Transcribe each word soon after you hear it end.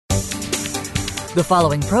The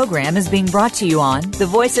following program is being brought to you on the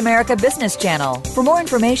Voice America Business Channel. For more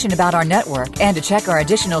information about our network and to check our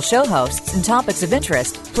additional show hosts and topics of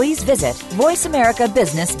interest, please visit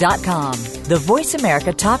voiceamericabusiness.com. The Voice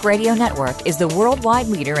America Talk Radio Network is the worldwide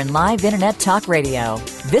leader in live Internet talk radio.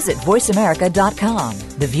 Visit voiceamerica.com.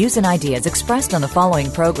 The views and ideas expressed on the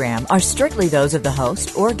following program are strictly those of the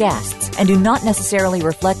host or guests and do not necessarily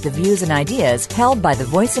reflect the views and ideas held by the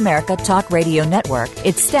Voice America Talk Radio Network,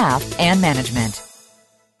 its staff, and management.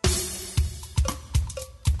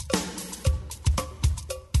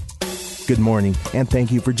 Good morning, and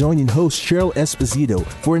thank you for joining host Cheryl Esposito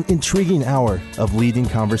for an intriguing hour of leading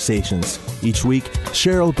conversations. Each week,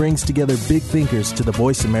 Cheryl brings together big thinkers to the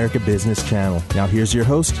Voice America Business Channel. Now here's your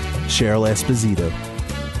host, Cheryl Esposito.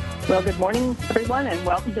 Well, good morning, everyone, and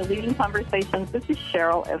welcome to Leading Conversations. This is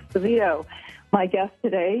Cheryl Esposito. My guest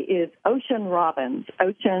today is Ocean Robbins.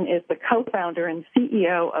 Ocean is the co-founder and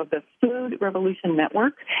CEO of the Food Revolution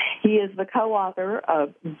Network. He is the co-author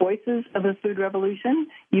of Voices of the Food Revolution.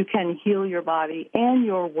 You can heal your body and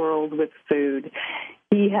your world with food.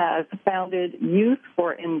 He has founded Youth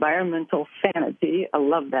for Environmental Sanity. I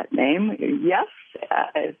love that name. Yes.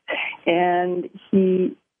 And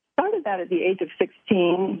he started that at the age of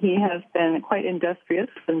 16. He has been quite industrious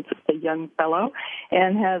since a young fellow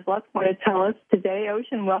and has lots more to tell us today.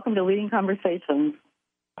 Ocean, welcome to Leading Conversations.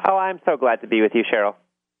 Oh, I'm so glad to be with you, Cheryl.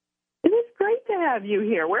 It is great to have you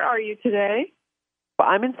here. Where are you today? Well,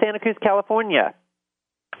 I'm in Santa Cruz, California.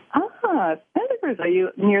 Ah, Santa Cruz. Are you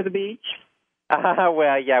near the beach?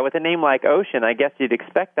 Well, yeah, with a name like Ocean, I guess you'd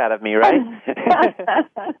expect that of me, right?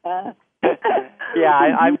 Yeah,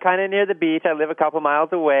 I'm kind of near the beach. I live a couple miles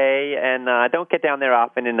away, and I don't get down there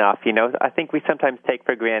often enough. You know, I think we sometimes take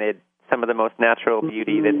for granted some of the most natural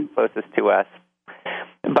beauty that's closest to us.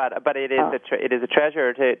 But it is a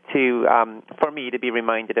treasure for me to be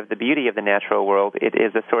reminded of the beauty of the natural world. It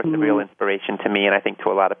is a source of real inspiration to me, and I think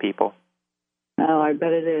to a lot of people. Oh, I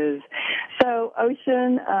bet it is. So,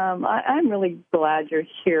 Ocean, I'm really glad you're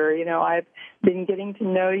here. You know, I've been getting to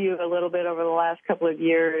know you a little bit over the last couple of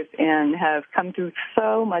years and have come to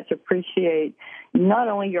so much appreciate not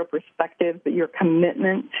only your perspective, but your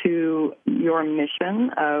commitment to your mission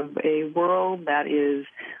of a world that is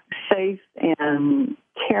safe and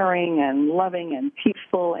caring and loving and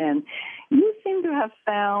peaceful. And you seem to have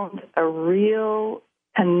found a real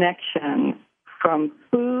connection from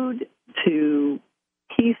food to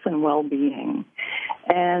peace and well-being.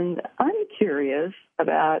 And I'm curious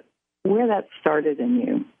about where that started in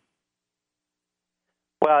you.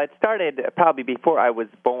 Well, it started probably before I was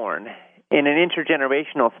born. In an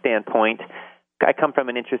intergenerational standpoint, I come from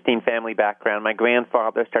an interesting family background. My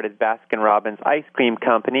grandfather started Baskin-Robbins ice cream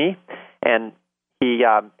company, and he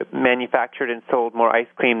manufactured and sold more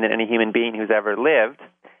ice cream than any human being who's ever lived.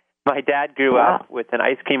 My dad grew up with an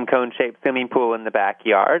ice cream cone-shaped swimming pool in the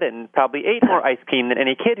backyard and probably ate more ice cream than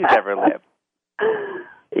any kid who's ever lived.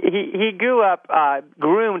 He grew up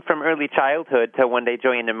groomed from early childhood to one day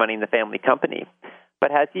joining and running the family company.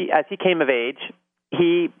 But as he came of age,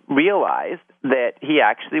 he realized that he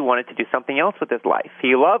actually wanted to do something else with his life.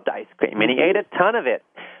 He loved ice cream, and he ate a ton of it.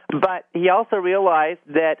 But he also realized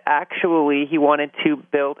that actually he wanted to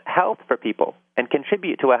build health for people and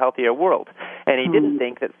contribute to a healthier world. And he didn't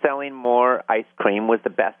think that selling more ice cream was the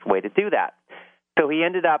best way to do that. So he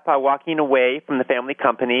ended up walking away from the family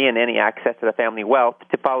company and any access to the family wealth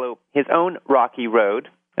to follow his own rocky road,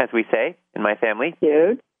 as we say in my family.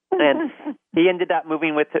 Cute. And he ended up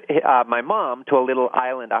moving with my mom to a little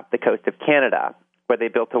island off the coast of Canada, where they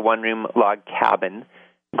built a one-room log cabin,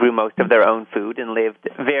 grew most of their own food, and lived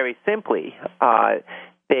very simply.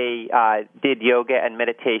 They did yoga and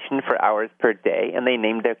meditation for hours per day, and they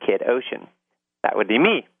named their kid Ocean. That would be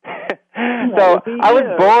me. So I was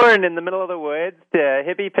born in the middle of the woods to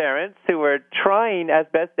hippie parents who were trying as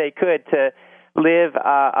best they could to live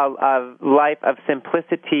a life of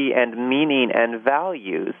simplicity and meaning and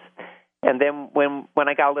values. And then when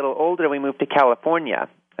I got a little older, we moved to California,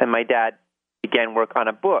 and my dad began work on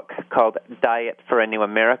a book called Diet for a New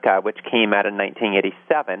America, which came out in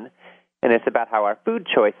 1987, and it's about how our food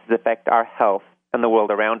choices affect our health and the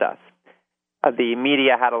world around us. The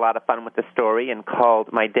media had a lot of fun with the story and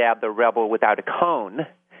called my dad the rebel without a cone.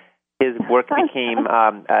 His work became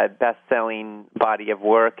a best-selling body of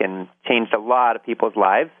work and changed a lot of people's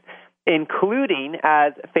lives, including,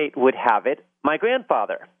 as fate would have it, my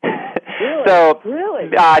grandfather.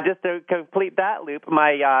 Really? Just to complete that loop,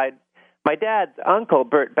 my dad's uncle,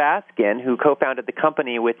 Bert Baskin, who co-founded the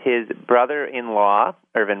company with his brother-in-law,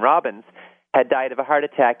 Irvin Robbins, had died of a heart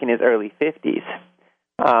attack in his early 50s.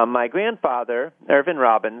 My grandfather, Irvin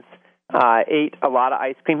Robbins, ate a lot of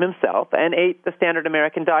ice cream himself and ate the standard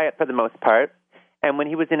American diet for the most part. And when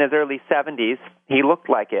he was in his early 70s, he looked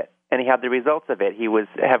like it, and he had the results of it. He was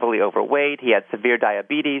heavily overweight. He had severe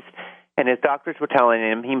diabetes, and his doctors were telling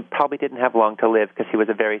him he probably didn't have long to live because he was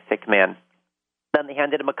a very sick man. Then they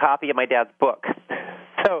handed him a copy of my dad's book.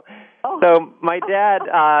 So my dad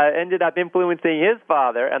ended up influencing his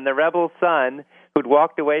father, and the rebel son who'd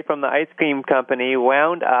walked away from the ice cream company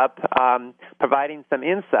wound up providing some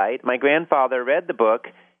insight. My grandfather read the book,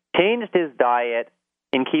 changed his diet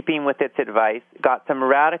in keeping with its advice, got some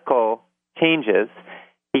radical changes.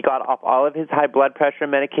 He got off all of his high blood pressure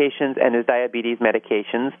medications and his diabetes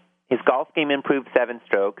medications. His golf game improved 7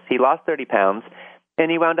 strokes. He lost 30 pounds,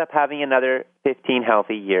 and he wound up having another 15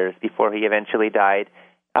 healthy years before he eventually died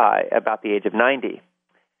about the age of 90.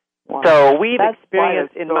 Wow. So we've That's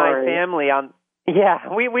experienced quite a in my story. family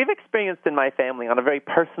we've experienced in my family on a very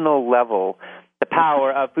personal level the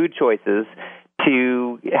power of food choices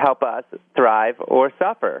to help us thrive or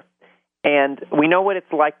suffer. And we know what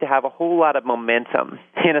it's like to have a whole lot of momentum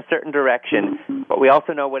in a certain direction, but we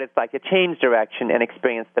also know what it's like to change direction and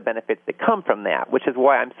experience the benefits that come from that, which is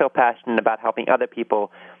why I'm so passionate about helping other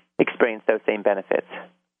people experience those same benefits.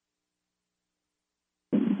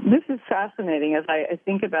 This is fascinating as I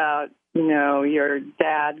think about, your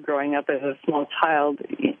dad growing up as a small child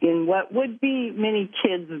in what would be many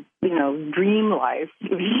kids', dream life,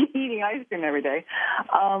 eating ice cream every day.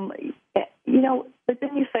 But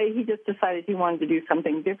then you say he just decided he wanted to do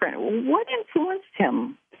something different. What influenced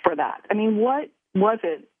him for that? I mean, what was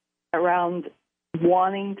it around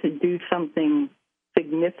wanting to do something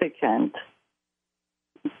significant?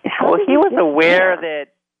 Well, he was aware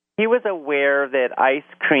that ice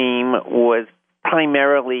cream was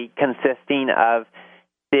primarily consisting of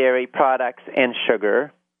dairy products and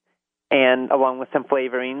sugar, and along with some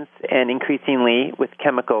flavorings, and increasingly with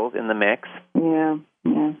chemicals in the mix. Yeah.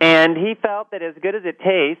 And he felt that as good as it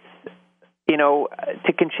tastes,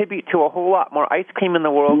 to contribute to a whole lot more ice cream in the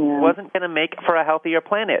world wasn't going to make for a healthier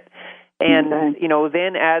planet. And,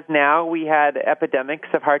 then as now we had epidemics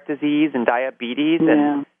of heart disease and diabetes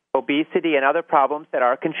and obesity and other problems that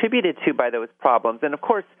are contributed to by those problems. And, of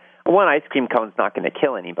course, one ice cream cone is not going to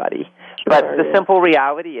kill anybody. Sure, but the simple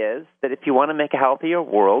reality is that if you want to make a healthier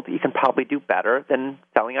world, you can probably do better than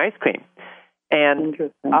selling ice cream. And,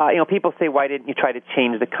 people say, why didn't you try to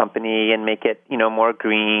change the company and make it, more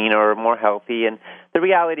green or more healthy? And the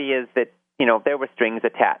reality is that, there were strings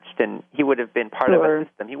attached, and he would have been part of a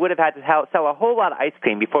system. He would have had to sell a whole lot of ice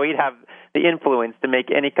cream before he'd have the influence to make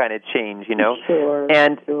any kind of change,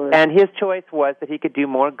 And his choice was that he could do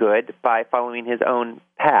more good by following his own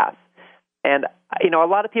path. And, a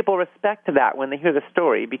lot of people respect that when they hear the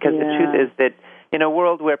story, because the truth is that in a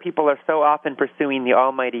world where people are so often pursuing the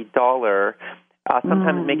almighty dollar,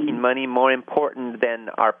 sometimes making money more important than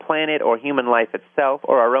our planet or human life itself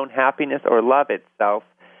or our own happiness or love itself,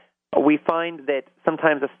 we find that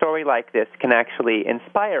sometimes a story like this can actually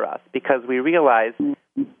inspire us, because we realize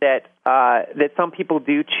that some people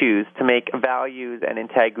do choose to make values and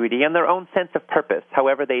integrity and their own sense of purpose,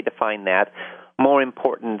 however they define that, more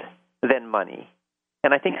important than money.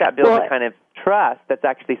 And I think that builds a kind of trust that's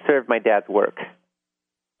actually served my dad's work.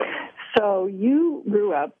 So you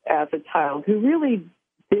grew up as a child who really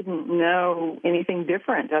didn't know anything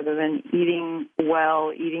different other than eating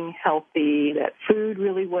well, eating healthy, that food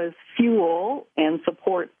really was fuel and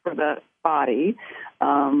support for the body,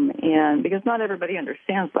 and because not everybody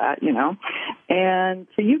understands that, And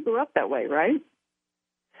so you grew up that way, right?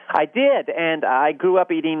 I did, and I grew up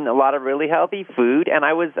eating a lot of really healthy food, and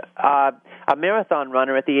I was a marathon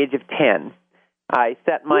runner at the age of 10. I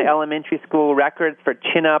set my elementary school records for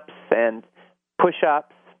chin-ups and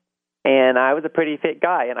push-ups, and I was a pretty fit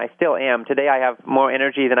guy, and I still am. Today I have more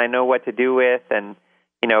energy than I know what to do with, and,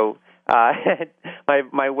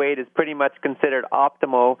 my weight is pretty much considered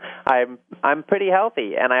optimal. I'm pretty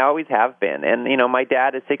healthy, and I always have been. And, my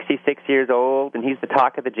dad is 66 years old, and he's the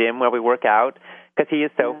talk of the gym where we work out because he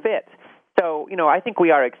is so fit. So, I think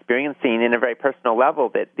we are experiencing in a very personal level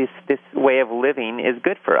that this way of living is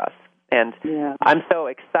good for us. And I'm so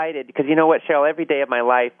excited because you know what, Cheryl, every day of my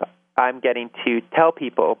life I'm getting to tell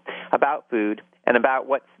people about food and about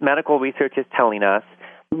what medical research is telling us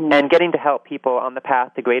and getting to help people on the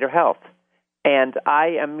path to greater health. And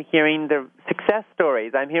I am hearing the success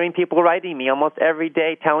stories. I'm hearing people writing me almost every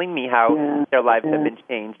day telling me how their lives have been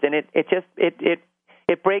changed. And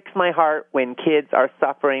it breaks my heart when kids are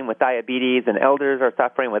suffering with diabetes and elders are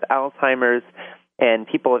suffering with Alzheimer's and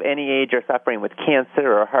people of any age are suffering with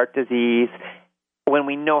cancer or heart disease when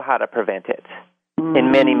we know how to prevent it.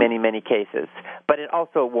 in many, many, many cases. But it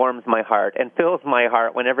also warms my heart and fills my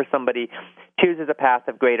heart whenever somebody chooses a path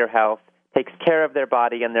of greater health, takes care of their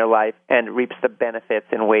body and their life, and reaps the benefits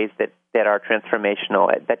in ways that are transformational.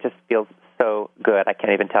 That just feels so good. I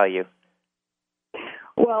can't even tell you.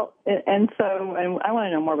 Well, and I want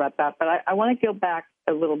to know more about that, but I want to go back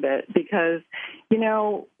a little bit because,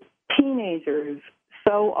 teenagers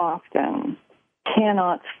so often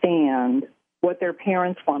cannot stand what their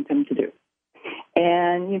parents want them to do.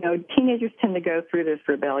 And, teenagers tend to go through this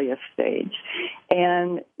rebellious stage.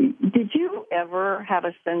 And did you ever have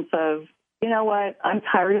a sense of, you know what, I'm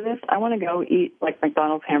tired of this. I want to go eat like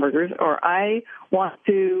McDonald's hamburgers, or I want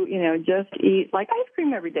to, just eat like ice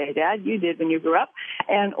cream every day, Dad. You did when you grew up.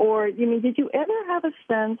 Did you ever have a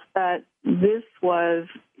sense that this was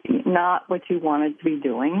not what you wanted to be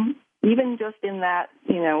doing, even just in that,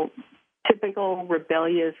 typical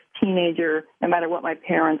rebellious teenager, no matter what my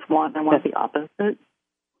parents want, I want the opposite?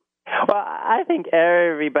 Well, I think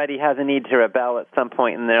everybody has a need to rebel at some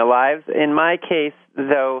point in their lives. In my case,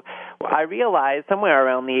 though, I realized somewhere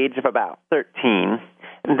around the age of about 13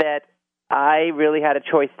 that I really had a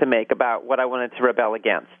choice to make about what I wanted to rebel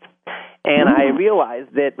against. And I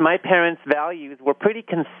realized that my parents' values were pretty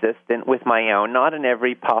consistent with my own, not in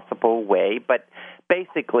every possible way, but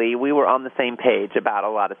basically we were on the same page about a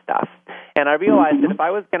lot of stuff. And I realized that if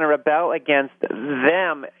I was going to rebel against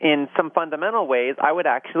them in some fundamental ways, I would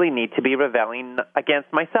actually need to be rebelling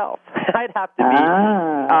against myself. I'd have to be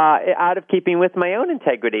out of keeping with my own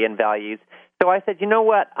integrity and values. So I said, you know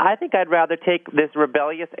what? I think I'd rather take this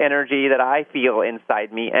rebellious energy that I feel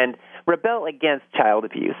inside me and rebel against child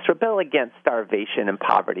abuse, rebel against starvation and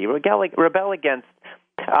poverty, rebel against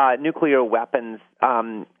nuclear weapons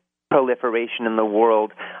proliferation in the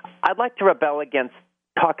world. I'd like to rebel against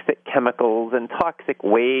toxic chemicals and toxic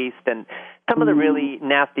waste and some of the really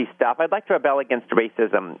nasty stuff. I'd like to rebel against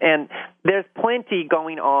racism. And there's plenty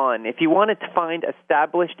going on. If you wanted to find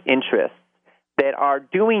established interests that are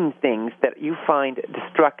doing things that you find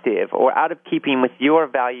destructive or out of keeping with your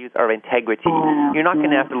values or integrity, you're not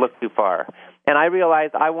going to have to look too far. And I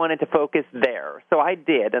realized I wanted to focus there. So I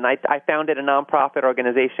did, and I founded a nonprofit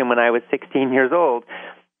organization when I was 16 years old,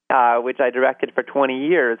 which I directed for 20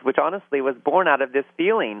 years, which honestly was born out of this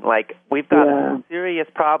feeling like we've got serious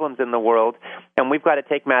problems in the world, and we've got to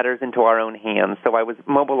take matters into our own hands. So I was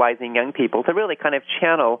mobilizing young people to really kind of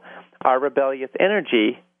channel our rebellious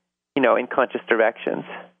energy, in conscious directions.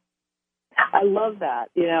 I love that,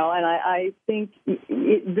 and I think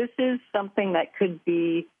this is something that could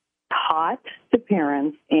be taught to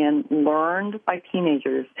parents and learned by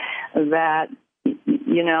teenagers that,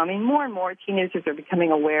 more and more teenagers are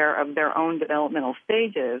becoming aware of their own developmental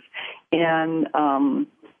stages. And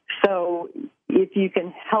so if you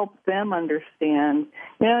can help them understand,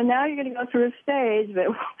 now you're going to go through a stage that,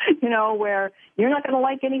 where you're not going to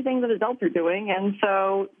like anything that adults are doing. And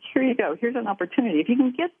so here you go. Here's an opportunity. If you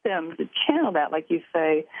can get them to channel that, like you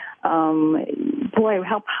say, boy,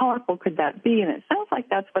 how powerful could that be? And it sounds like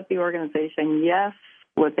that's what the organization,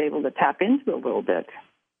 was able to tap into a little bit.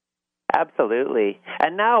 Absolutely.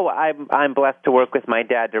 And now I'm blessed to work with my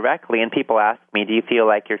dad directly, and people ask me, do you feel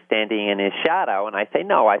like you're standing in his shadow? And I say,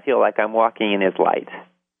 no, I feel like I'm walking in his light.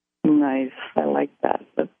 Nice. I like that.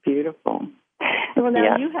 That's beautiful. Well,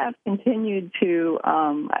 now you have continued to,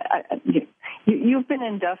 you've been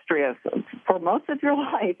industrious for most of your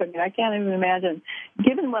life. I mean, I can't even imagine,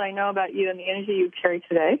 given what I know about you and the energy you carry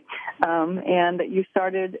today, and that you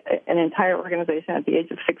started an entire organization at the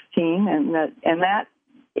age of 16, and that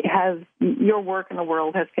your work in the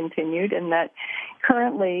world has continued, and that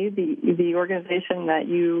currently the organization that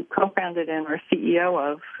you co-founded and are CEO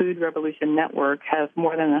of, Food Revolution Network, has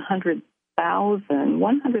more than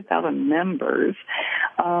 100,000 members.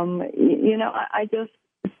 I just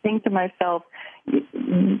think to myself,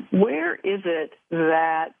 where is it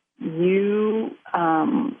that you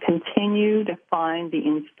continue to find the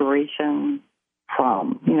inspiration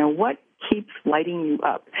from? What keeps lighting you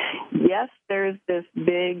up? Yes, there's this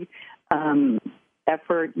big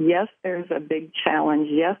effort. Yes, there's a big challenge.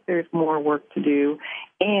 Yes, there's more work to do.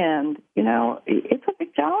 And, it's a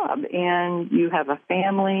big job. And you have a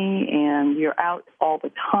family, and you're out all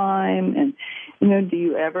the time. And, do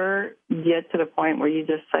you ever get to the point where you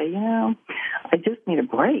just say, I just need a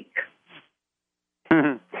break?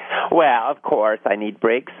 Well, of course, I need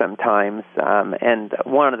breaks sometimes. And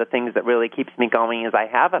one of the things that really keeps me going is I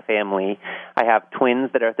have a family. I have twins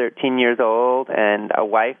that are 13 years old and a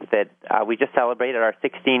wife that we just celebrated our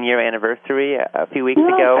 16-year anniversary a few weeks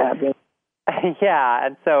ago. Yeah,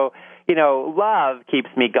 and so, love keeps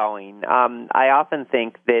me going. I often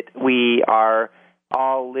think that we are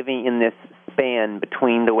all living in this span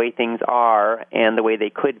between the way things are and the way they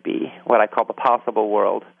could be, what I call the possible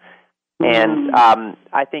world. And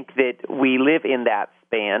I think that we live in that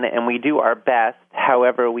span, and we do our best,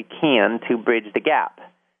 however we can, to bridge the gap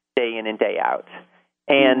day in and day out.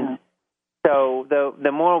 And so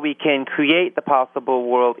the more we can create the possible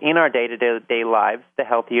world in our day-to-day lives, the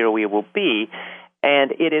healthier we will be.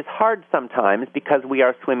 And it is hard sometimes because we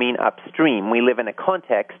are swimming upstream. We live in a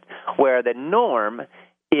context where the norm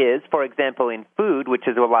is, for example, in food, which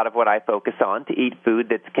is a lot of what I focus on, to eat food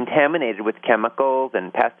that's contaminated with chemicals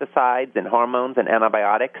and pesticides and hormones and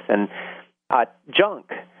antibiotics and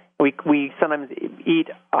junk. We sometimes eat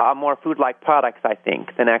more food-like products, I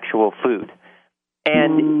think, than actual food.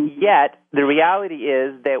 And yet, the reality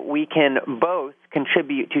is that we can both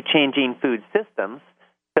contribute to changing food systems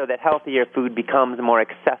so that healthier food becomes more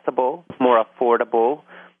accessible, more affordable,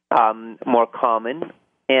 more common,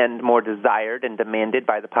 and more desired and demanded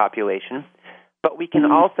by the population. But we can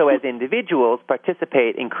also, as individuals,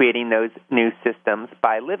 participate in creating those new systems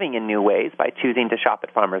by living in new ways, by choosing to shop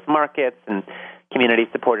at farmers markets and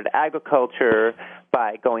community-supported agriculture,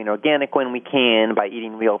 by going organic when we can, by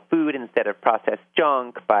eating real food instead of processed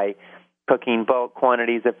junk, by cooking bulk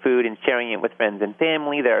quantities of food and sharing it with friends and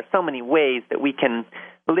family. There are so many ways that we can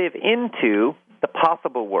live into the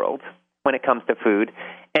possible world when it comes to food,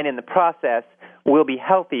 and in the process, we'll be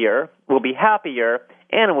healthier, we'll be happier,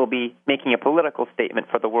 and we'll be making a political statement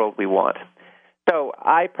for the world we want. So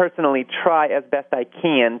I personally try as best I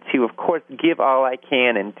can to, of course, give all I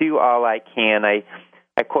can and do all I can. I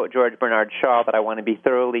quote George Bernard Shaw that I want to be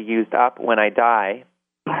thoroughly used up when I die.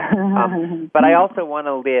 But I also want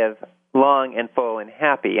to live long and full and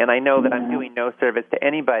happy, and I know that I'm doing no service to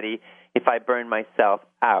anybody if I burn myself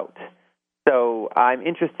out. So I'm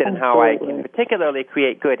interested in how I can particularly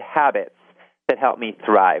create good habits that help me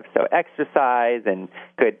thrive. So exercise and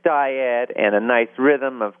good diet and a nice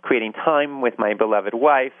rhythm of creating time with my beloved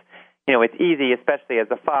wife. You know, it's easy, especially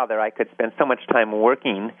as a father. I could spend so much time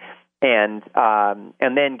working and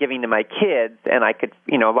then giving to my kids, and I could,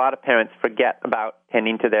 you know, a lot of parents forget about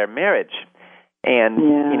tending to their marriage. And,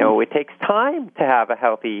 you know, it takes time to have a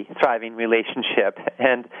healthy, thriving relationship.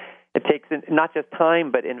 And it takes not just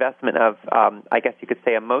time, but investment of, I guess you could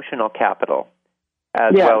say, emotional capital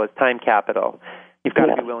as well as time capital. You've got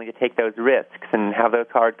to be willing to take those risks and have those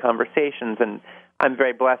hard conversations. And I'm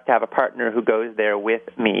very blessed to have a partner who goes there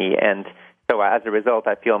with me. And so as a result,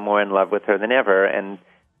 I feel more in love with her than ever. And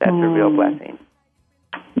that's a real blessing.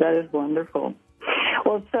 That is wonderful.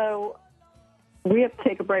 Well, so we have to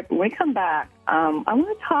take a break. When we come back, I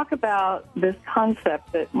want to talk about this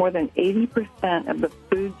concept that more than 80% of the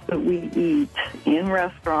foods that we eat in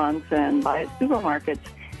restaurants and by supermarkets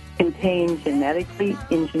contain genetically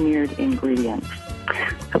engineered ingredients.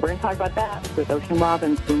 So we're going to talk about that with Ocean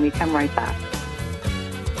Robbins when we come right back.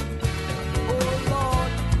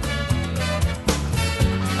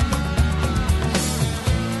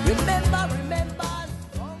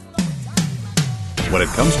 When it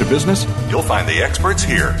comes to business, you'll find the experts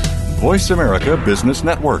here. Voice America Business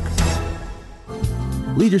Network.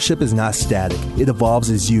 Leadership is not static. It evolves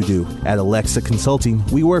as you do. At Alexa Consulting,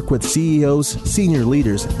 we work with CEOs, senior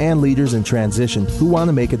leaders, and leaders in transition who want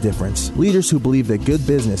to make a difference. Leaders who believe that good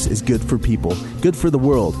business is good for people, good for the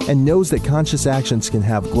world, and knows that conscious actions can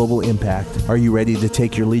have global impact. Are you ready to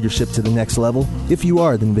take your leadership to the next level? If you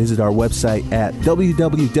are, then visit our website at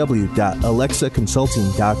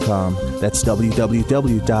www.alexaconsulting.com. That's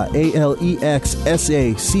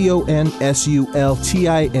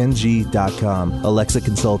www.alexaconsulting.com. Alexa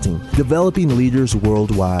Consulting, developing leaders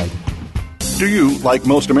worldwide. Do you, like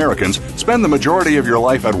most Americans, spend the majority of your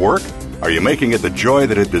life at work? Are you making it the joy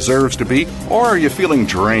that it deserves to be, or are you feeling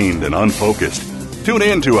drained and unfocused? Tune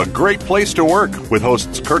in to A Great Place to Work with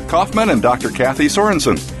hosts Kurt Kaufman and Dr. Kathy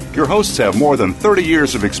Sorensen. Your hosts have more than 30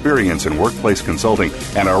 years of experience in workplace consulting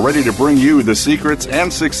and are ready to bring you the secrets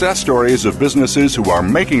and success stories of businesses who are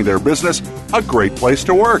making their business a great place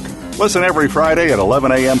to work. Listen every Friday at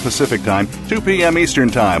 11 a.m. Pacific Time, 2 p.m. Eastern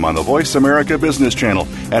Time on the Voice America Business Channel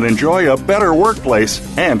and enjoy a better workplace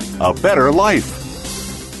and a better life.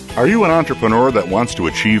 Are you an entrepreneur that wants to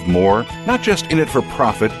achieve more? Not just in it for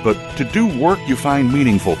profit, but to do work you find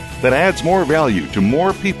meaningful, that adds more value to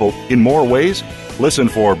more people in more ways? Listen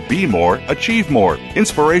for Be More, Achieve More,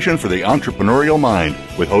 Inspiration for the Entrepreneurial Mind.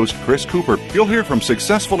 With host Chris Cooper, you'll hear from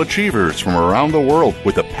successful achievers from around the world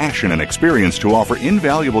with the passion and experience to offer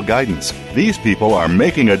invaluable guidance. These people are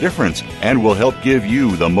making a difference and will help give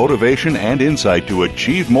you the motivation and insight to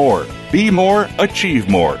achieve more. Be More, Achieve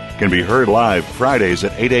More can be heard live Fridays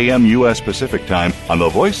at 8 a.m. U.S. Pacific Time on the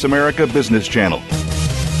Voice America Business Channel.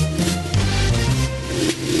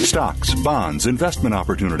 Stocks, bonds, investment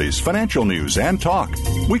opportunities, financial news, and talk.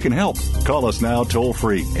 We can help. Call us now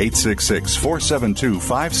toll-free,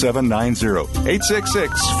 866-472-5790.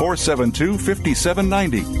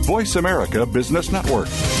 866-472-5790. Voice America Business Network.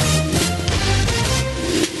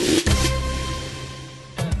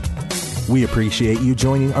 We appreciate you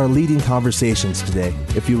joining our leading conversations today.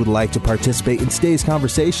 If you would like to participate in today's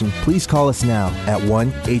conversation, please call us now at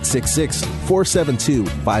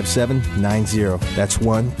 1-866-472-5790. That's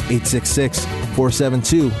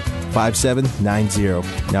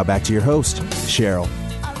 1-866-472-5790. Now back to your host, Cheryl.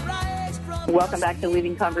 Welcome back to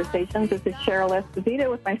Leading Conversations. This is Cheryl Esposito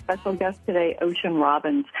with my special guest today, Ocean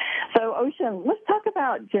Robbins. So, Ocean, let's talk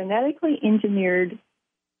about genetically engineered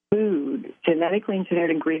food, genetically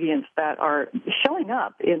engineered ingredients that are showing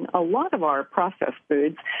up in a lot of our processed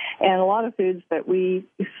foods and a lot of foods that we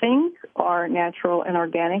think are natural and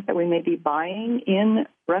organic that we may be buying in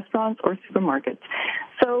restaurants or supermarkets.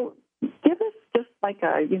 So give us just like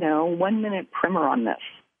a, 1-minute primer on this.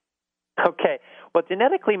 Okay. Well,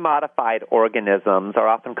 genetically modified organisms are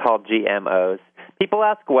often called GMOs. People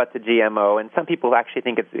ask what's a GMO, and some people actually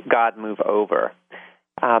think it's God move over.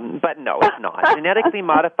 But no, it's not. Genetically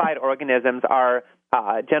modified organisms are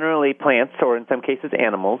generally plants, or in some cases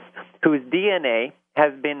animals, whose DNA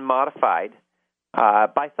has been modified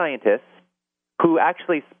by scientists who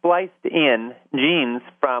actually spliced in genes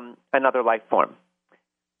from another life form.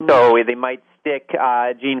 So they might stick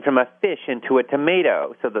a gene from a fish into a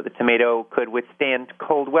tomato so that the tomato could withstand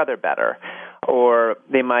cold weather better. Or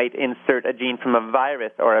they might insert a gene from a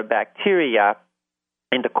virus or a bacteria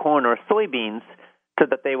into corn or soybeans so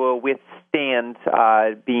that they will withstand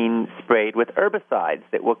being sprayed with herbicides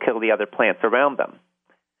that will kill the other plants around them.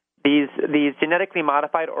 These genetically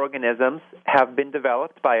modified organisms have been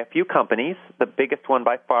developed by a few companies. The biggest one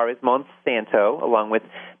by far is Monsanto, along with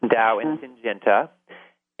Dow and Syngenta,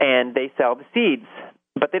 and they sell the seeds.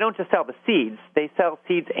 But they don't just sell the seeds. They sell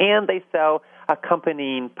seeds and they sell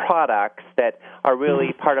accompanying products that are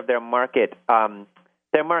really part of their market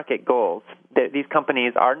goals. These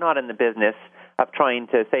companies are not in the business of trying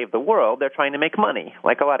to save the world. They're trying to make money,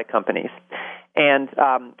 like a lot of companies. And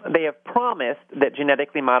they have promised that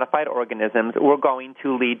genetically modified organisms were going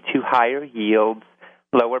to lead to higher yields,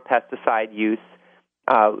 lower pesticide use,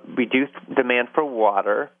 reduced demand for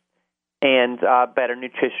water, and better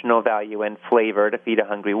nutritional value and flavor to feed a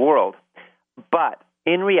hungry world. But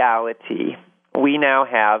in reality, we now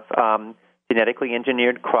have genetically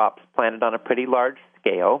engineered crops planted on a pretty large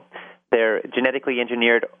scale. Their genetically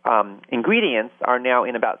engineered ingredients are now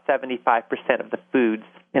in about 75% of the foods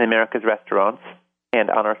in America's restaurants and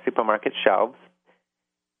on our supermarket shelves.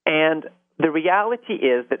 And the reality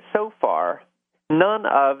is that so far, none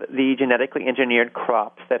of the genetically engineered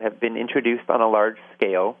crops that have been introduced on a large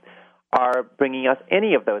scale are bringing us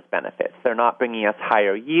any of those benefits. They're not bringing us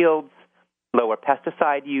higher yields, lower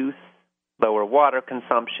pesticide use, lower water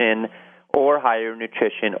consumption, or higher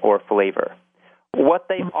nutrition or flavor. What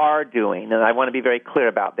they are doing, and I want to be very clear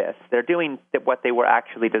about this, they're doing what they were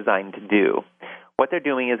actually designed to do. What they're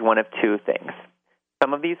doing is one of two things.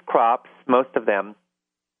 Some of these crops, most of them,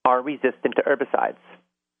 are resistant to herbicides.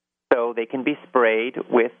 So they can be sprayed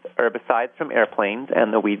with herbicides from airplanes,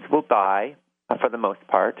 and the weeds will die for the most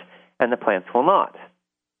part, and the plants will not.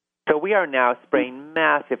 So we are now spraying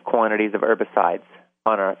massive quantities of herbicides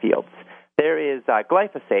on our fields. There is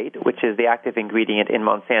glyphosate, which is the active ingredient in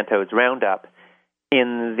Monsanto's Roundup,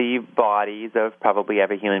 in the bodies of probably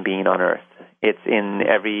every human being on Earth. It's in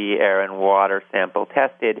every air and water sample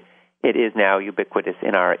tested. It is now ubiquitous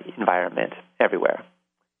in our environment everywhere.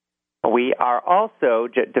 We are also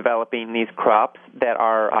developing these crops that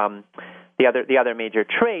are the other major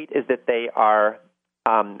trait is that they are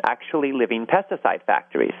actually living pesticide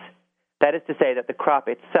factories. That is to say that the crop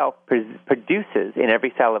itself produces in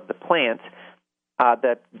every cell of the plant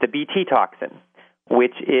the Bt toxin,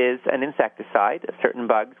 which is an insecticide. Certain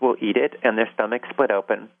bugs will eat it, and their stomachs split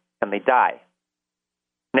open, and they die.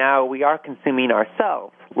 Now, we are consuming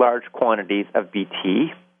ourselves large quantities of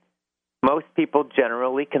Bt. Most people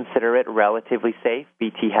generally consider it relatively safe.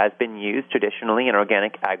 Bt has been used traditionally in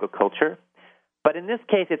organic agriculture. But in this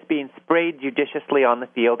case, it's being sprayed judiciously on the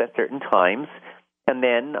field at certain times, and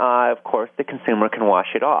then, of course, the consumer can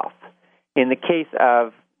wash it off. In the case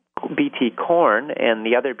of Bt corn and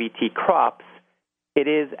the other Bt crops, it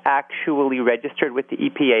is actually registered with the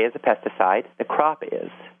EPA as a pesticide. The crop is.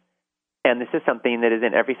 And this is something that is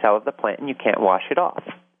in every cell of the plant, and you can't wash it off.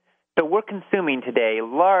 So we're consuming today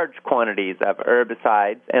large quantities of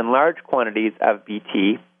herbicides and large quantities of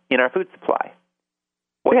Bt in our food supply.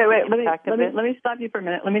 Wait. Let me stop you for a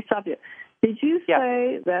minute. Let me stop you. Did you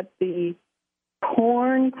say that the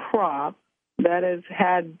corn crop that has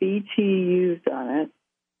had BT used on it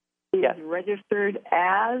is registered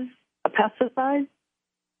as a pesticide?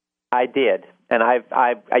 I did, and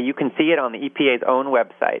you can see it on the EPA's own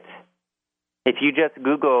website. If you just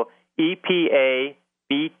Google EPA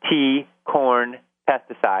BT corn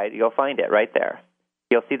pesticide, you'll find it right there.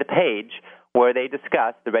 You'll see the page where they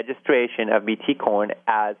discuss the registration of BT corn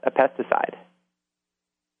as a pesticide.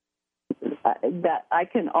 That I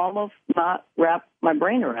can almost not wrap my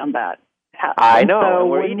brain around that. I know, so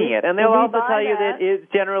we're eating it. And they'll also tell you that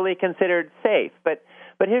it's generally considered safe. But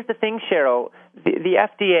here's the thing, Cheryl. The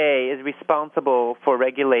FDA is responsible for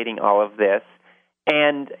regulating all of this.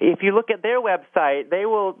 And if you look at their website, they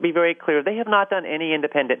will be very clear. They have not done any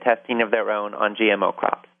independent testing of their own on GMO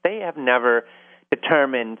crops. They have never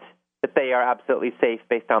determined that they are absolutely safe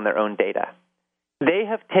based on their own data. They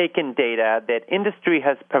have taken data that industry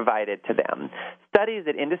has provided to them, studies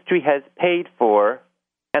that industry has paid for,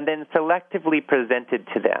 and then selectively presented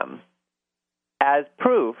to them as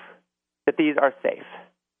proof that these are safe.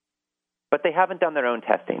 But they haven't done their own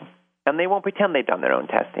testing, and they won't pretend they've done their own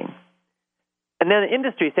testing. And then the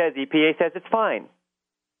industry says, EPA says it's fine,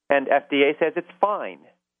 and FDA says it's fine.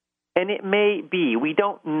 And it may be, we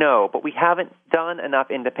don't know, but we haven't done enough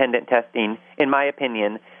independent testing, in my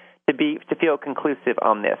opinion, to feel conclusive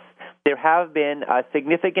on this. There have been a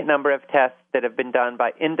significant number of tests that have been done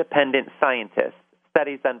by independent scientists,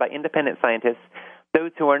 studies done by independent scientists,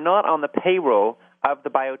 those who are not on the payroll of the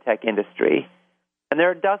biotech industry. And there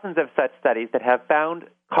are dozens of such studies that have found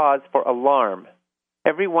cause for alarm.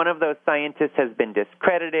 Every one of those scientists has been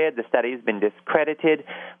discredited, the study has been discredited,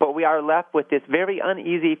 but we are left with this very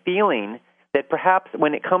uneasy feeling that perhaps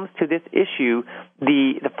when it comes to this issue,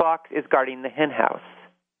 the fox is guarding the hen house.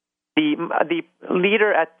 The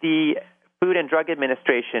leader at the Food and Drug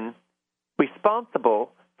Administration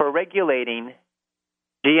responsible for regulating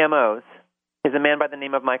GMOs is a man by the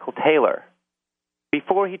name of Michael Taylor.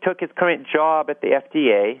 Before he took his current job at the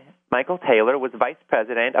FDA, Michael Taylor was vice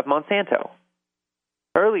president of Monsanto.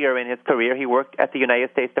 Earlier in his career, he worked at the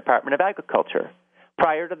United States Department of Agriculture.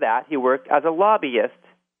 Prior to that, he worked as a lobbyist,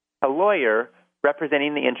 a lawyer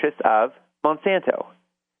representing the interests of Monsanto.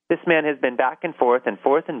 This man has been back and forth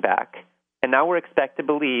and back, and now we're expected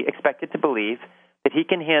to believe that he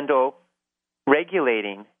can handle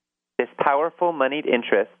regulating this powerful moneyed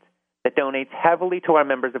interest that donates heavily to our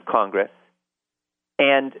members of Congress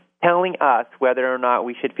and telling us whether or not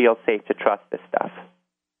we should feel safe to trust this stuff.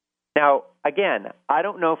 Now, again, I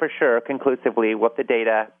don't know for sure conclusively what the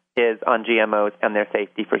data is on GMOs and their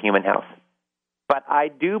safety for human health, but I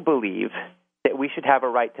do believe that we should have a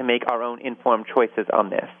right to make our own informed choices on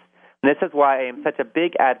this. And this is why I am such a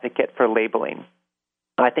big advocate for labeling.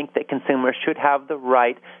 I think that consumers should have the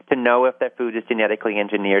right to know if their food is genetically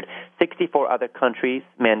engineered. 64 other countries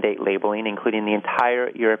mandate labeling, including the entire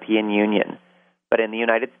European Union. But in the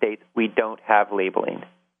United States, we don't have labeling.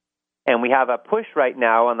 And we have a push right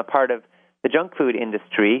now on the part of the junk food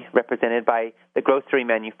industry, represented by the Grocery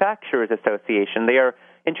Manufacturers Association. They are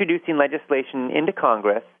introducing legislation into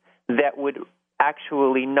Congress that would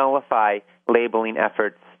actually nullify labeling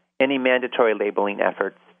efforts, any mandatory labeling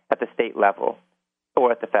efforts at the state level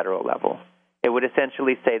or at the federal level. It would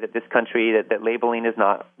essentially say that this country, that labeling is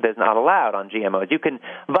not allowed on GMOs. You can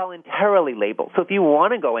voluntarily label. So if you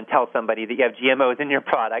want to go and tell somebody that you have GMOs in your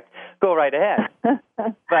product, go right ahead.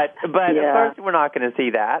 But of course we're not going to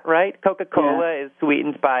see that, right? Coca-Cola is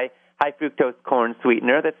sweetened by high fructose corn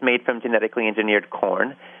sweetener that's made from genetically engineered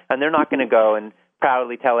corn, and they're not going to go and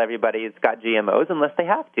proudly tell everybody it's got GMOs unless they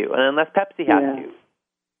have to, and unless Pepsi has to.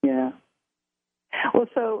 Yeah. Well,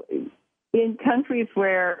 so in countries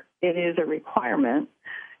where it is a requirement,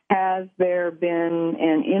 has there been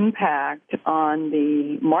an impact on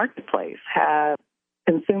the marketplace? Have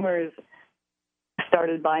consumers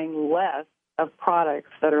started buying less of products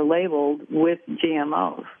that are labeled with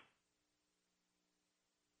GMOs?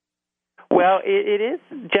 Well, it is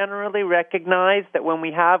generally recognized that when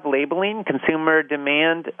we have labeling, consumer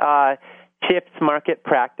demand shifts market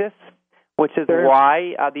practice, which is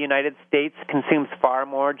why the United States consumes far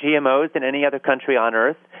more GMOs than any other country on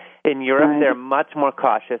earth. In Europe, they're much more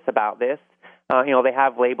cautious about this. They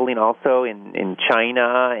have labeling also in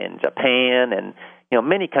China and Japan and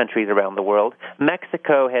many countries around the world.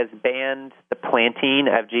 Mexico has banned the planting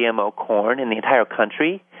of GMO corn in the entire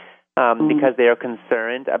country because they are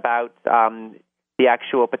concerned about the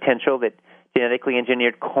actual potential that genetically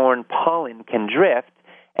engineered corn pollen can drift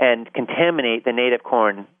and contaminate the native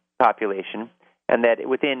corn population, and that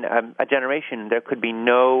within a generation there could be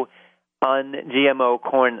no un-GMO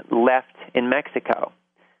corn left in Mexico.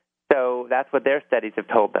 So That's what their studies have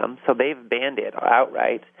told them. So they've banned it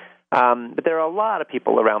outright. But there are a lot of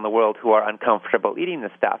people around the world who are uncomfortable eating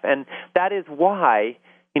this stuff. And that is why,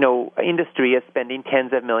 industry is spending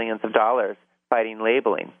tens of millions of dollars fighting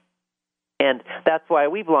labeling. And that's why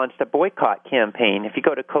we've launched a boycott campaign. If you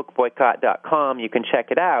go to CokeBoycott.com, you can check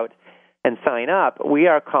it out and sign up. We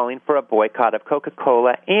are calling for a boycott of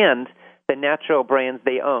Coca-Cola and the natural brands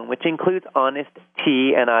they own, which includes Honest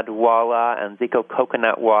Tea and Adwala and Zico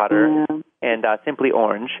Coconut Water and Simply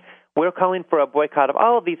Orange. We're calling for a boycott of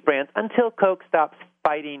all of these brands until Coke stops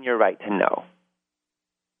fighting your right to know.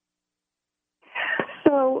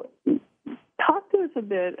 So talk to us a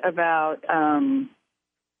bit about,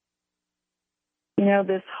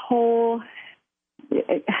 this whole,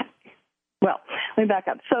 well, let me back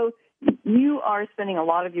up. So you are spending a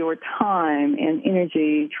lot of your time and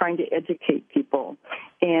energy trying to educate people.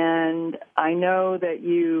 And I know that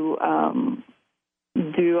you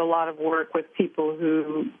do a lot of work with people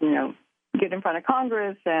who, get in front of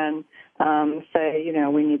Congress and say,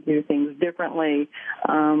 we need to do things differently.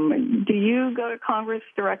 Do you go to Congress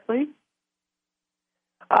directly?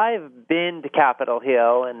 I've been to Capitol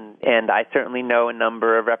Hill, and I certainly know a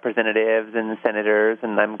number of representatives and senators,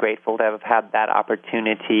 and I'm grateful to have had that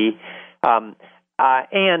opportunity. And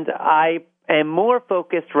I am more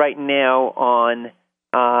focused right now on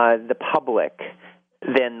the public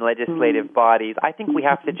than legislative bodies. I think we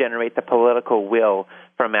have to generate the political will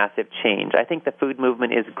for massive change. I think the food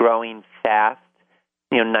movement is growing fast.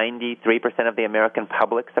 93% of the American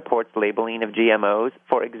public supports labeling of GMOs,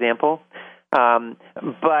 for example.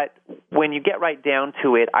 But when you get right down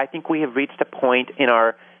to it, I think we have reached a point in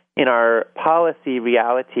our policy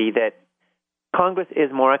reality that Congress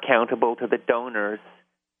is more accountable to the donors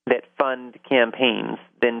that fund campaigns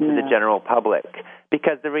than to the general public,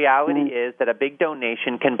 because the reality is that a big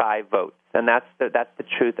donation can buy votes, and that's the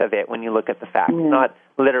truth of it when you look at the facts, not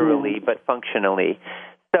literally but functionally.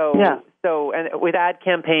 So and with ad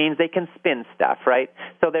campaigns, they can spin stuff, right?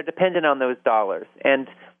 So they're dependent on those dollars, and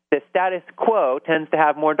the status quo tends to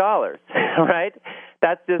have more dollars, right?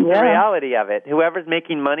 That's just the reality of it. Whoever's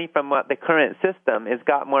making money from the current system has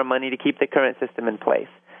got more money to keep the current system in place.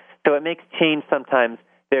 So it makes change sometimes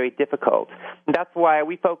very difficult. And that's why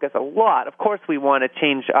we focus a lot. Of course, we want to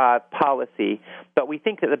change policy, but we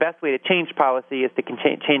think that the best way to change policy is to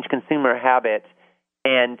change consumer habit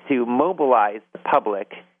and to mobilize the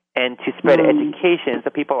public and to spread education so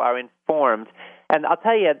people are informed. And I'll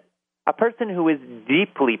tell you, a person who is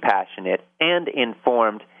deeply passionate and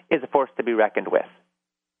informed is a force to be reckoned with.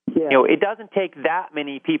 Yeah. It doesn't take that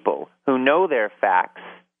many people who know their facts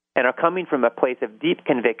and are coming from a place of deep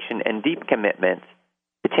conviction and deep commitment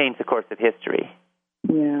to change the course of history.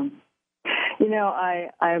 Yeah.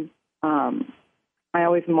 I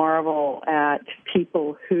always marvel at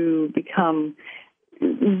people who become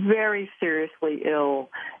very seriously ill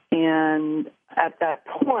and at that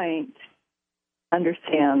point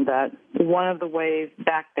understand that one of the ways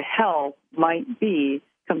back to health might be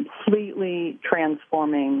completely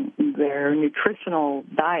transforming their nutritional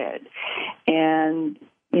diet. And,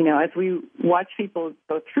 as we watch people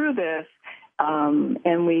go through this,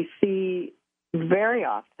 and we see very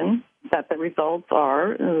often that the results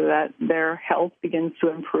are that their health begins to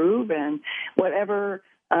improve, and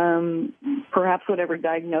perhaps whatever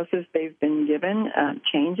diagnosis they've been given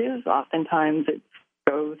changes. Oftentimes it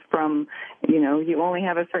goes from, you only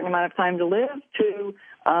have a certain amount of time to live to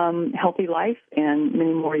healthy life and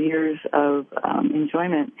many more years of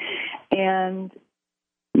enjoyment. And,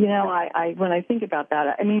 when I think about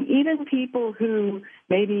that, even people who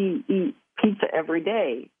maybe eat pizza every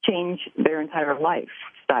day change their entire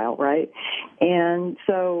lifestyle, right? And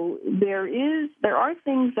so there are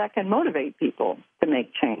things that can motivate people to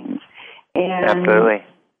make change. And absolutely.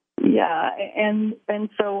 Yeah, and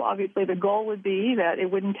so obviously the goal would be that it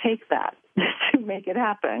wouldn't take that to make it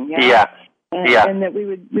happen. Yeah. And that we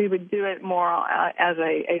would do it more as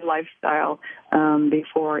a lifestyle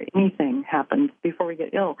before anything happens, before we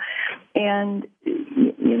get ill. And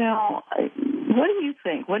what do you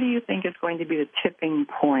think? What do you think is going to be the tipping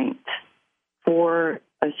point for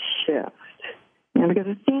a shift? Because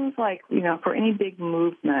it seems like for any big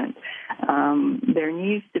movement, there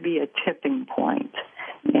needs to be a tipping point.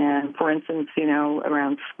 And for instance,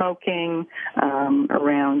 around smoking,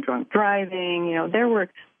 around drunk driving, there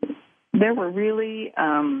were really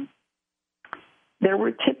there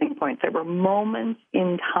were tipping points. There were moments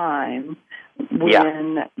in time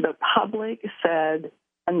when the public said,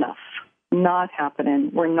 enough, not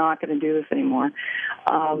happening. We're not going to do this anymore.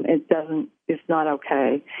 It's not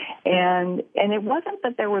okay. And it wasn't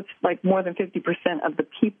that there was more than 50% of the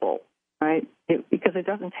people right? Because it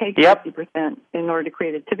doesn't take Yep. 50% in order to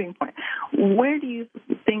create a tipping point. Where do you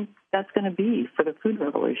think that's going to be for the food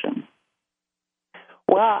revolution?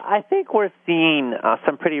 Well, I think we're seeing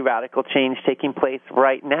some pretty radical change taking place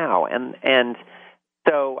right now, and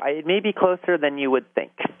so it may be closer than you would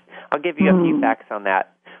think. I'll give you a few facts on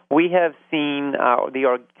that. We have seen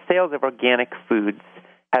the sales of organic foods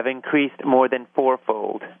have increased more than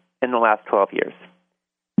fourfold in the last 12 years.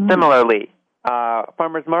 Similarly,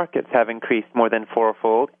 farmers markets have increased more than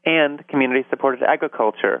fourfold, and community-supported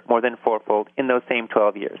agriculture more than fourfold in those same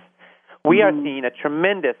 12 years. We are seeing a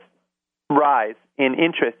tremendous rise in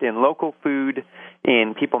interest in local food,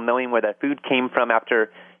 in people knowing where that food came from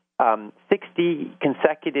after 60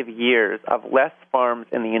 consecutive years of less farms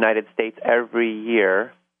in the United States every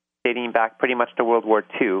year, dating back pretty much to World War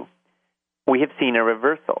II. We have seen a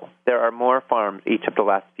reversal. There are more farms each of the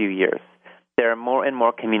last few years. There are more and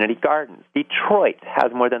more community gardens. Detroit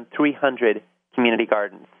has more than 300 community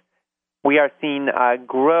gardens. We are seeing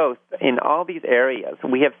growth in all these areas.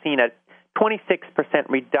 We have seen a 26%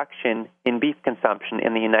 reduction in beef consumption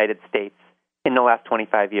in the United States in the last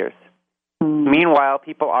 25 years. Meanwhile,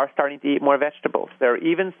 people are starting to eat more vegetables. There are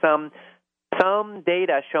even some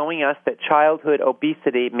data showing us that childhood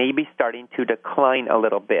obesity may be starting to decline a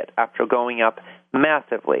little bit after going up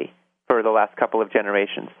massively for the last couple of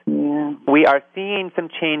generations. Yeah. We are seeing some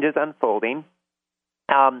changes unfolding.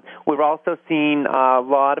 We're also seeing a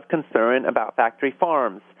lot of concern about factory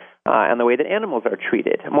farms and the way that animals are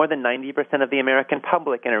treated. More than 90% of the American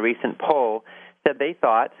public in a recent poll said they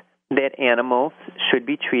thought that animals should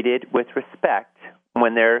be treated with respect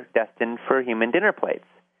when they're destined for human dinner plates.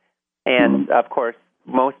 And, of course,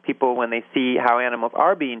 most people, when they see how animals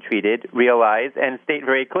are being treated, realize and state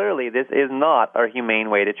very clearly this is not a humane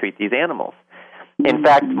way to treat these animals. In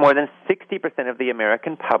fact, more than 60% of the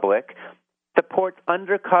American public supports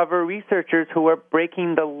undercover researchers who are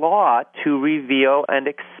breaking the law to reveal and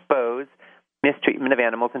expose mistreatment of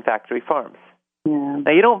animals in factory farms. Yeah.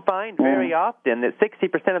 Now, you don't find very often that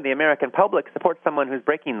 60% of the American public supports someone who's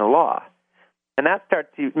breaking the law. And that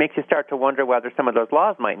makes you start to wonder whether some of those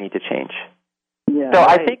laws might need to change. Yeah, so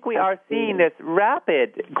right. I think we are seeing this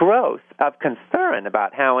rapid growth of concern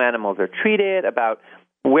about how animals are treated, about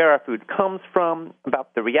where our food comes from,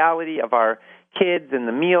 about the reality of our kids and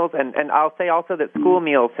the meals. And I'll say also that school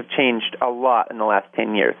meals have changed a lot in the last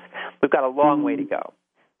 10 years. We've got a long way to go.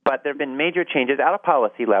 But there have been major changes at a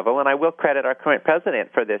policy level, and I will credit our current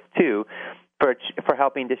president for this, too, for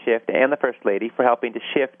helping to shift, and the First Lady for helping to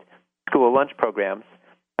shift school lunch programs.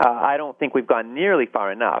 I don't think we've gone nearly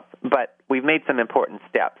far enough, but we've made some important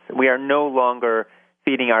steps. We are no longer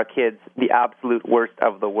feeding our kids the absolute worst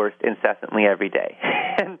of the worst incessantly every day.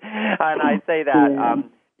 and I say that,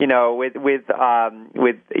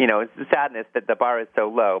 with sadness that the bar is so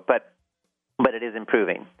low, but it is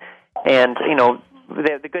improving. And,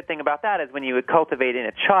 the good thing about that is when you cultivate in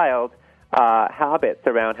a child habits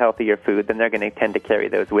around healthier food, then they're going to tend to carry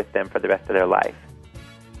those with them for the rest of their life.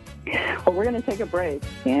 Well, we're going to take a break,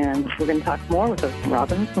 and we're going to talk more with Ocean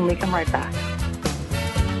Robbins when we come right back.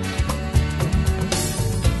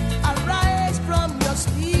 Arise from your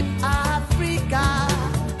sleep, Africa.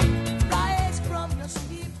 Rise from your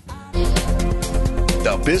sleep, Africa.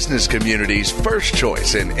 The business community's first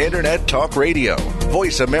choice in Internet Talk Radio.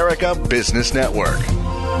 Voice America Business Network.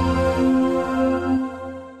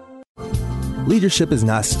 Leadership is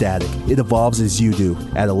not static. It evolves as you do.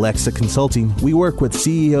 At Alexa Consulting, we work with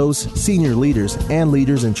CEOs, senior leaders, and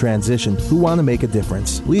leaders in transition who want to make a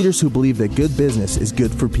difference. Leaders who believe that good business is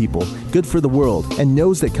good for people, good for the world, and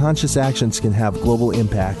knows that conscious actions can have global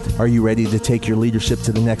impact. Are you ready to take your leadership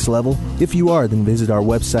to the next level? If you are, then visit our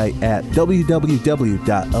website at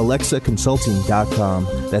www.alexaconsulting.com.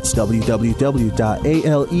 That's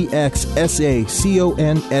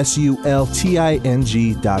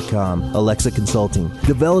www.alexaconsulting.com. Alexa Consulting,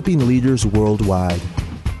 developing leaders worldwide.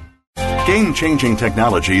 Game-changing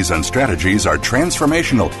technologies and strategies are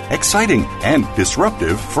transformational, exciting, and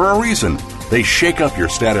disruptive for a reason. They shake up your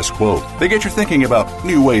status quo. They get you thinking about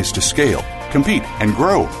new ways to scale, compete, and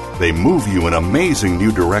grow. They move you in amazing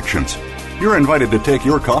new directions. You're invited to take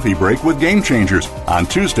your coffee break with Game Changers on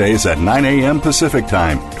Tuesdays at 9 a.m. Pacific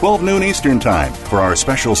Time, 12 noon Eastern Time for our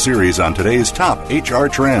special series on today's top HR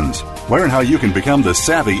trends. Learn how you can become the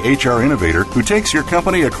savvy HR innovator who takes your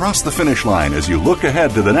company across the finish line as you look ahead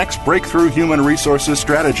to the next breakthrough human resources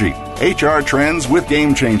strategy. HR Trends with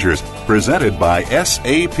Game Changers, presented by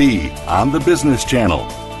SAP on the Business Channel.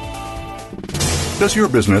 Does your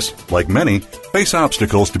business, like many, face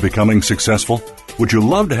obstacles to becoming successful? Would you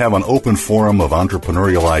love to have an open forum of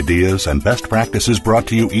entrepreneurial ideas and best practices brought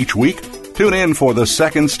to you each week? Tune in for The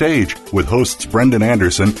Second Stage with hosts Brendan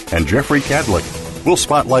Anderson and Jeffrey Cadlick. We'll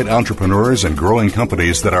spotlight entrepreneurs and growing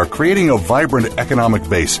companies that are creating a vibrant economic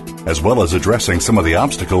base, as well as addressing some of the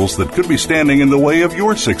obstacles that could be standing in the way of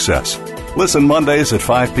your success. Listen Mondays at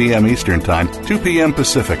 5 p.m. Eastern Time, 2 p.m.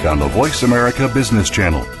 Pacific on the Voice America Business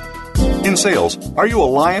Channel. In sales, are you a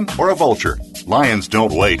lion or a vulture? Lions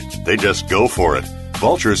don't wait. They just go for it.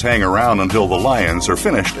 Vultures hang around until the lions are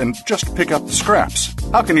finished and just pick up the scraps.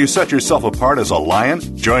 How can you set yourself apart as a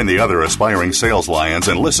lion? Join the other aspiring sales lions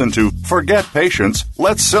and listen to Forget Patience,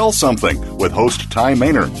 Let's Sell Something with host Ty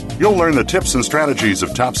Maynard. You'll learn the tips and strategies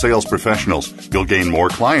of top sales professionals. You'll gain more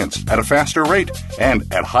clients at a faster rate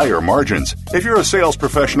and at higher margins. If you're a sales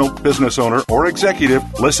professional, business owner, or executive,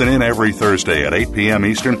 listen in every Thursday at 8 p.m.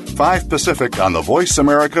 Eastern, 5 Pacific on the Voice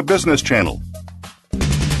America Business Channel.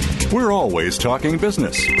 We're always talking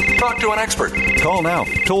business. Talk to an expert. Call now,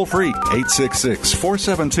 toll free,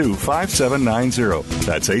 866-472-5790.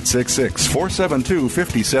 That's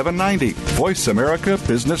 866-472-5790. Voice America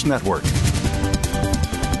Business Network.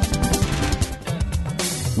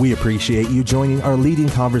 We appreciate you joining our leading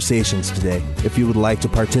conversations today. If you would like to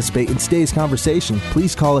participate in today's conversation,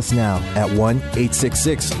 please call us now at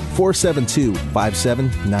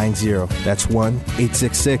 1-866-472-5790. That's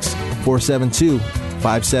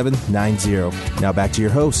 1-866-472-5790. Now back to your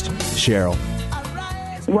host, Cheryl.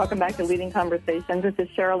 Welcome back to Leading Conversations. This is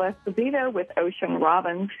Cheryl Esposito with Ocean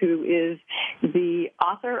Robbins, who is the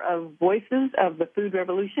author of Voices of the Food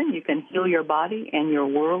Revolution. You can heal your body and your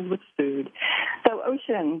world with food. So,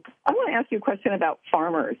 Ocean, I want to ask you a question about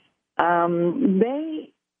farmers.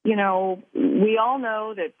 We all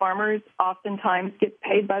know that farmers oftentimes get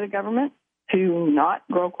paid by the government to not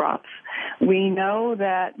grow crops. We know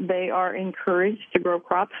that they are encouraged to grow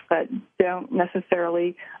crops that don't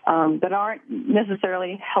necessarily, that aren't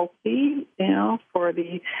necessarily healthy, for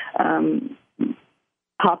the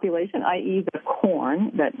population, i.e. the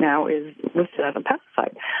corn that now is listed as a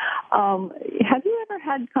pesticide. Have you ever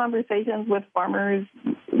had conversations with farmers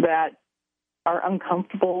that are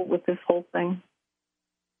uncomfortable with this whole thing?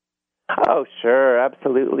 Oh, sure,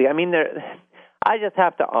 absolutely. I mean, I just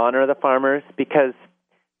have to honor the farmers because,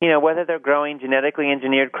 whether they're growing genetically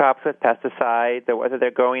engineered crops with pesticides or whether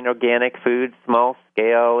they're growing organic food, small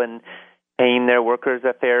scale, and paying their workers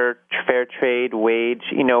a fair trade wage,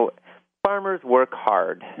 farmers work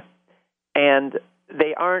hard, and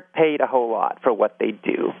they aren't paid a whole lot for what they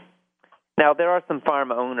do. Now, there are some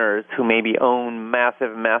farm owners who maybe own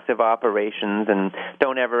massive operations and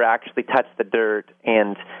don't ever actually touch the dirt,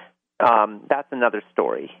 and that's another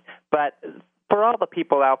story. But for all the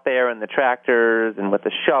people out there in the tractors and with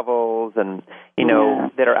the shovels and,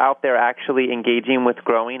 that are out there actually engaging with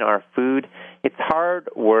growing our food, it's hard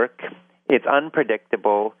work, it's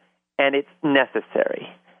unpredictable, and it's necessary.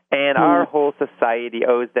 And our whole society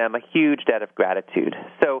owes them a huge debt of gratitude.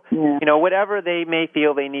 So, whatever they may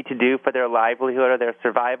feel they need to do for their livelihood or their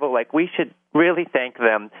survival, we should really thank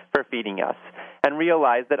them for feeding us and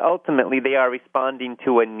realize that ultimately they are responding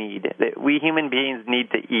to a need, that we human beings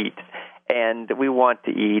need to eat. And we want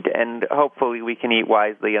to eat, and hopefully we can eat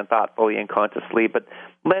wisely and thoughtfully and consciously. But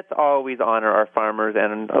let's always honor our farmers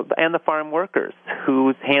and the farm workers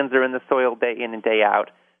whose hands are in the soil day in and day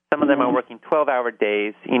out. Some of them are working 12-hour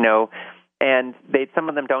days, and some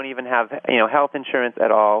of them don't even have health insurance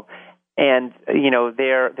at all. And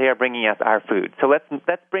they are bringing us our food. So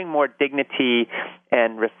let's bring more dignity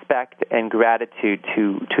and respect and gratitude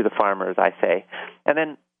to the farmers, I say. And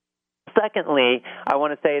then, secondly, I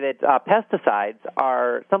want to say that pesticides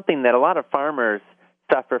are something that a lot of farmers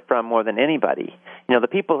suffer from more than anybody. The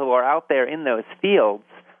people who are out there in those fields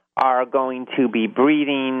are going to be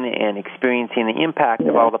breathing and experiencing the impact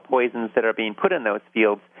of all the poisons that are being put in those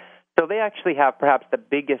fields. So they actually have perhaps the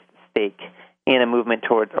biggest stake in a movement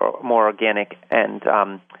towards more organic and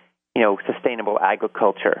sustainable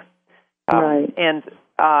agriculture. Right. And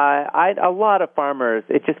a lot of farmers,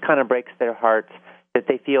 it just kind of breaks their hearts that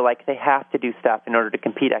they feel like they have to do stuff in order to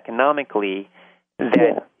compete economically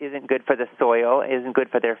that isn't good for the soil, isn't good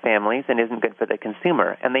for their families, and isn't good for the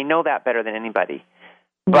consumer. And they know that better than anybody.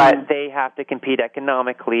 But they have to compete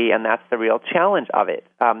economically, and that's the real challenge of it.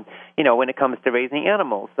 When it comes to raising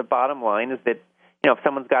animals, the bottom line is that, if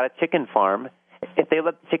someone's got a chicken farm, if they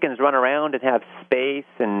let the chickens run around and have space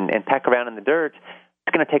and peck around in the dirt,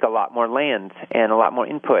 it's going to take a lot more land and a lot more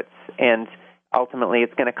inputs, and ultimately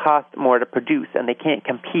it's going to cost more to produce, and they can't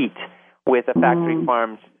compete with a factory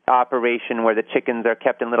farm operation where the chickens are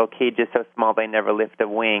kept in little cages so small they never lift a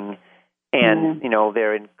wing. And,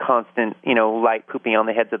 they're in constant, light pooping on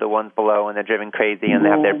the heads of the ones below, and they're driven crazy, and they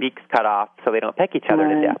have their beaks cut off so they don't peck each other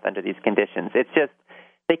to death under these conditions. It's just,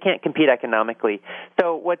 they can't compete economically.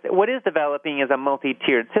 So what is developing is a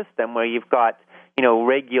multi-tiered system where you've got,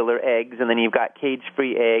 regular eggs, and then you've got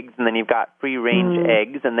cage-free eggs, and then you've got free-range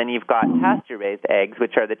eggs, and then you've got pasture-raised eggs,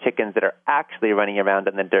 which are the chickens that are actually running around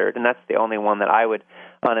in the dirt, and that's the only one that I would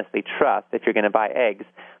honestly trust if you're going to buy eggs.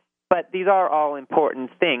 But these are all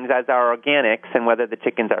important things, as are organics, and whether the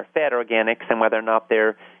chickens are fed organics and whether or not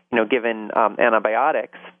they're, given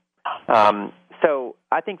antibiotics. So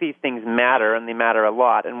I think these things matter, and they matter a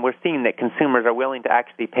lot, and we're seeing that consumers are willing to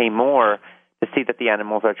actually pay more to see that the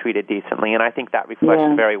animals are treated decently, and I think that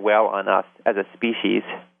reflects very well on us as a species.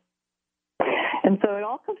 And so it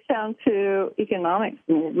all comes down to economics.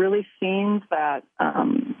 And it really seems that,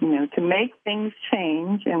 to make things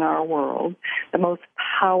change in our world, the most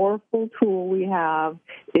powerful tool we have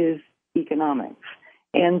is economics.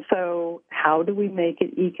 And so how do we make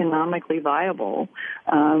it economically viable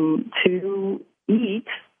to eat,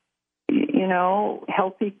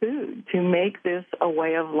 healthy food, to make this a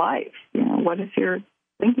way of life? What is your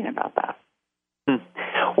thinking about that?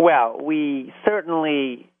 Well, we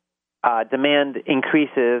certainly demand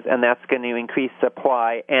increases, and that's going to increase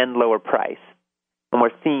supply and lower price. And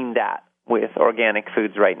we're seeing that with organic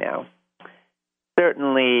foods right now.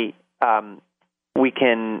 Certainly, we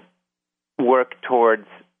can work towards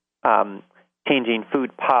changing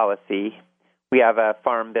food policy. We have a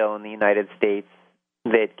farm bill in the United States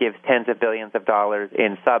that gives tens of billions of dollars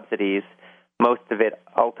in subsidies, most of it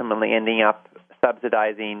ultimately ending up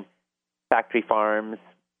subsidizing factory farms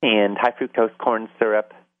and high fructose corn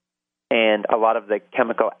syrup and a lot of the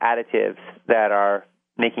chemical additives that are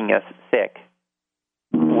making us sick.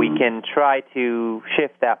 We can try to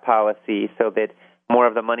shift that policy so that more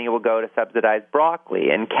of the money will go to subsidize broccoli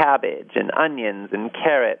and cabbage and onions and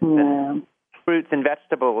carrots and fruits and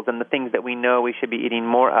vegetables and the things that we know we should be eating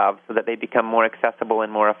more of so that they become more accessible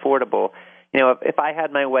and more affordable. If I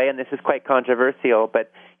had my way, and this is quite controversial,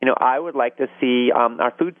 but, I would like to see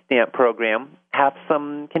our food stamp program have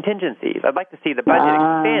some contingencies. I'd like to see the budget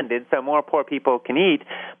expanded so more poor people can eat,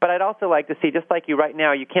 but I'd also like to see, just like you right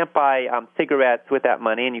now, you can't buy cigarettes with that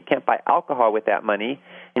money, and you can't buy alcohol with that money,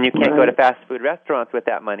 and you can't go to fast food restaurants with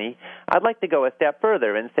that money. I'd like to go a step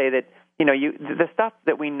further and say that, the stuff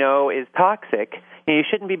that we know is toxic, you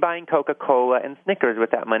shouldn't be buying Coca-Cola and Snickers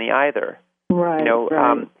with that money either. Right,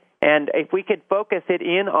 and if we could focus it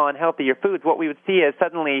in on healthier foods, what we would see is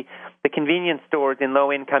suddenly the convenience stores in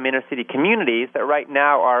low-income inner-city communities that right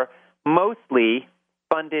now are mostly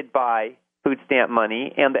funded by food stamp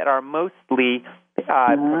money and that are mostly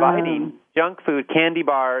providing junk food, candy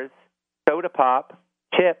bars, soda pop,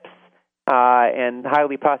 chips, and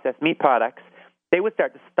highly processed meat products, they would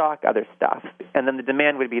start to stock other stuff, and then the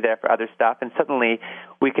demand would be there for other stuff, and suddenly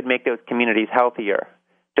we could make those communities healthier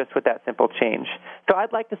just with that simple change. So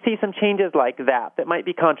I'd like to see some changes like that might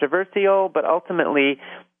be controversial, but ultimately,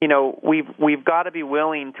 we've got to be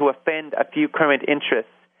willing to offend a few current interests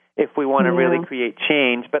if we want to really create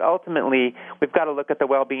change, but ultimately, we've got to look at the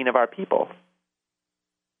well-being of our people.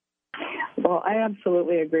 Well, I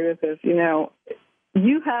absolutely agree with this.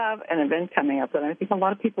 You have an event coming up that I think a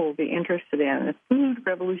lot of people will be interested in, the Food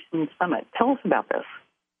Revolution Summit. Tell us about this.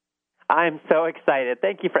 I'm so excited.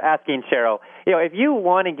 Thank you for asking, Cheryl. If you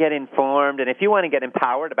want to get informed and if you want to get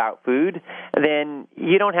empowered about food, then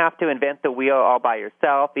you don't have to invent the wheel all by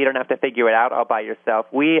yourself. You don't have to figure it out all by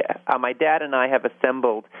yourself. My dad and I have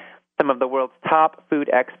assembled some of the world's top food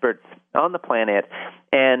experts on the planet,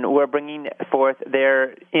 and we're bringing forth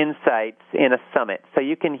their insights in a summit. So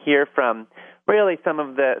you can hear from really some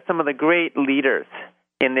of the great leaders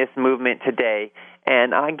in this movement today,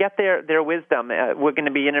 and get their wisdom. We're going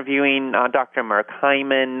to be interviewing Dr. Mark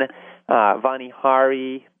Hyman, Vani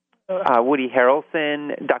Hari, Woody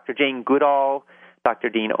Harrelson, Dr. Jane Goodall, Dr.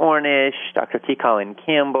 Dean Ornish, Dr. T. Colin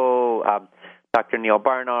Campbell, Dr. Neil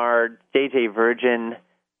Barnard, J.J. Virgin,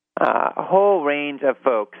 a whole range of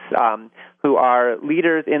folks who are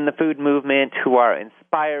leaders in the food movement, who are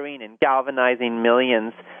inspiring and galvanizing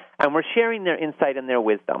millions. And we're sharing their insight and their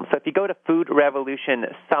wisdom. So if you go to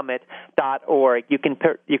foodrevolutionsummit.org, you can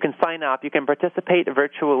sign up. You can participate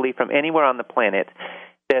virtually from anywhere on the planet.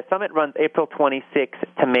 The summit runs April 26th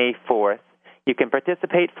to May 4th. You can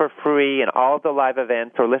participate for free in all of the live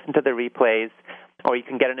events or listen to the replays, or you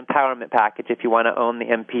can get an empowerment package if you want to own the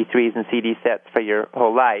MP3s and CD sets for your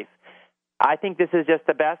whole life. I think this is just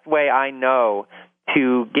the best way I know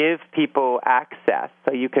to give people access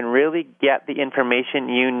so you can really get the information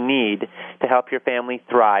you need to help your family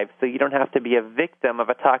thrive, so you don't have to be a victim of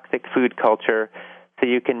a toxic food culture, so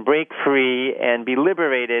you can break free and be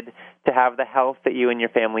liberated to have the health that you and your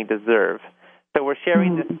family deserve. So we're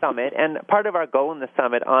sharing this summit, and part of our goal in the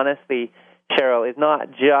summit, honestly, Cheryl, is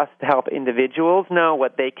not just to help individuals know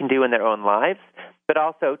what they can do in their own lives, but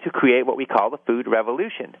also to create what we call the food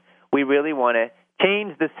revolution. We really want to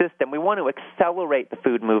change the system. We want to accelerate the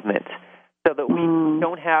food movement so that we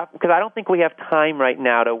don't have, because I don't think we have time right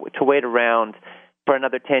now to wait around for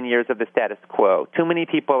another 10 years of the status quo. Too many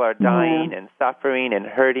people are dying and suffering and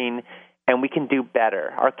hurting, and we can do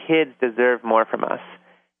better. Our kids deserve more from us.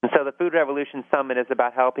 And so the Food Revolution Summit is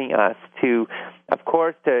about helping us to, of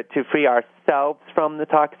course, to free ourselves from the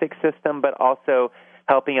toxic system, but also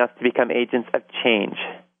helping us to become agents of change.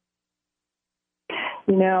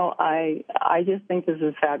 You know, I just think this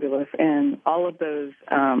is fabulous, and all of those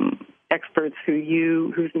experts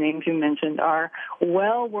whose names you mentioned are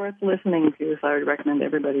well worth listening to, so I would recommend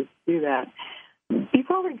everybody do that.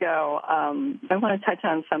 Before we go, I want to touch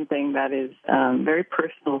on something that is very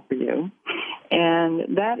personal for you,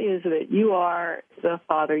 and that is that you are the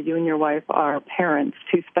father, you and your wife are parents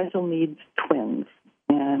to special needs twins,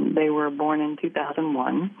 and they were born in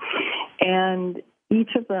 2001, and each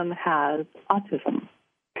of them has autism.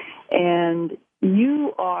 And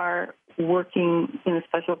you are working in a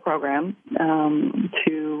special program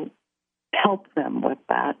to help them with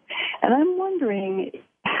that. And I'm wondering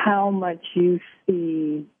how much you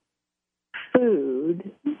see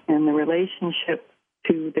food and the relationship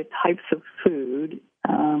to the types of food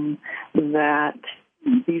that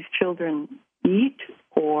these children eat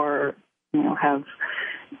or, have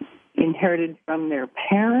inherited from their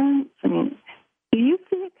parents. I mean, do you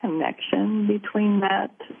see a connection between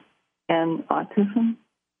that and autism?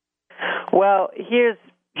 Well,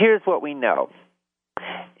 here's what we know.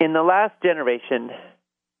 In the last generation,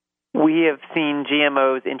 we have seen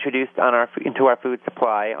GMOs introduced into our food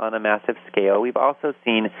supply on a massive scale. We've also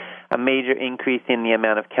seen a major increase in the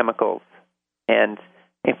amount of chemicals and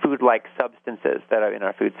food-like substances that are in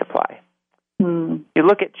our food supply. You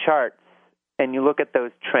look at charts and you look at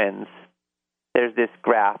those trends. There's this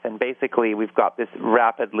graph, and basically we've got this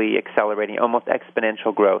rapidly accelerating, almost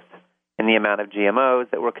exponential growth in the amount of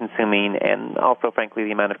GMOs that we're consuming and also, frankly,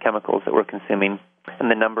 the amount of chemicals that we're consuming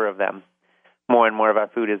and the number of them. More and more of our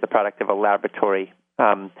food is the product of a laboratory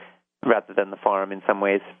rather than the farm in some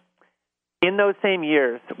ways. In those same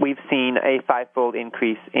years, we've seen a 5-fold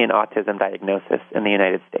increase in autism diagnosis in the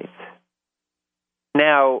United States.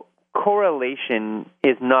 Now, correlation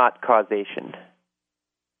is not causation.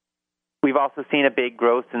 We've also seen a big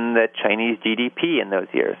growth in the Chinese GDP in those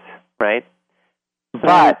years, right?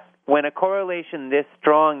 But when a correlation this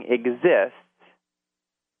strong exists,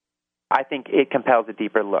 I think it compels a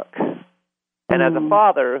deeper look. And as a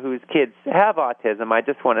father whose kids have autism, I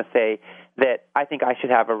just want to say that I think I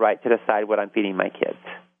should have a right to decide what I'm feeding my kids.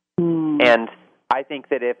 And I think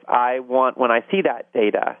that if I want, when I see that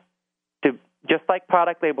data, to just like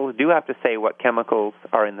product labels do have to say what chemicals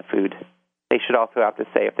are in the food, they should also have to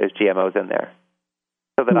say if there's GMOs in there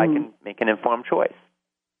so that I can make an informed choice.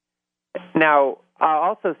 Now, I'll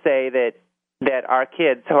also say that our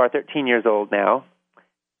kids, who are 13 years old now,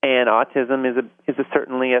 and autism is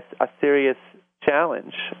certainly a serious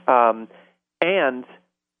challenge. And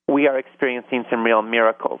we are experiencing some real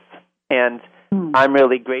miracles. And I'm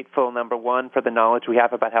really grateful, number one, for the knowledge we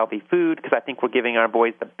have about healthy food, because I think we're giving our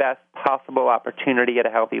boys the best possible opportunity at a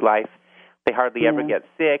healthy life. They hardly ever get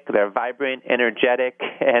sick. They're vibrant, energetic,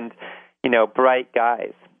 and, bright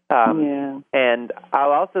guys. And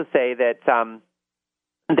I'll also say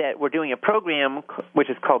that we're doing a program which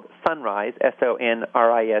is called Sunrise,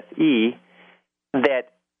 SONRISE,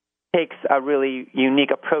 that takes a really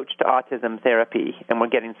unique approach to autism therapy, and we're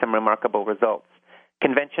getting some remarkable results.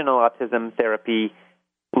 Conventional autism therapy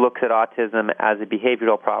looks at autism as a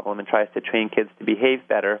behavioral problem and tries to train kids to behave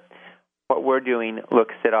better. What we're doing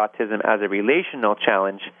looks at autism as a relational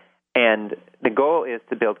challenge, and the goal is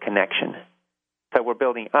to build connection. So we're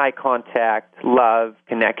building eye contact, love,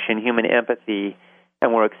 connection, human empathy,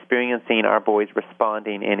 and we're experiencing our boys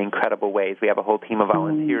responding in incredible ways. We have a whole team of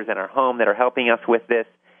volunteers in our home that are helping us with this,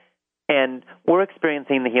 and we're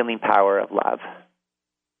experiencing the healing power of love.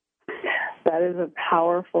 That is a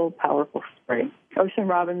powerful, powerful story. Ocean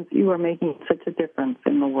Robbins, you are making such a difference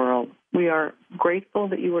in the world. We are grateful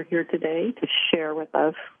that you are here today to share with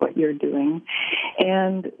us what you're doing,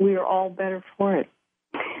 and we are all better for it.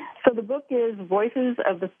 So the book is Voices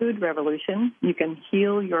of the Food Revolution. You can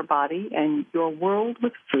heal your body and your world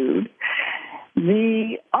with food.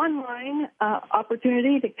 The online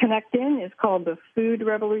opportunity to connect in is called the Food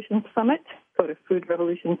Revolution Summit. Go to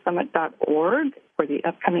foodrevolutionsummit.org for the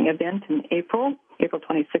upcoming event in April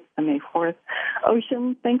 26th and May 4th.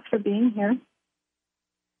 Ocean, thanks for being here.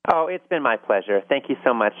 Oh, it's been my pleasure. Thank you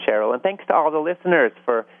so much, Cheryl. And thanks to all the listeners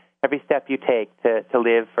for every step you take to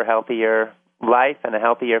live for healthier life and a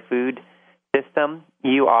healthier food system,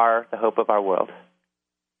 you are the hope of our world.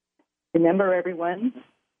 Remember, everyone,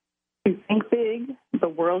 to think big. The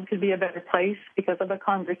world could be a better place because of a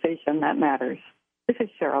conversation that matters. This is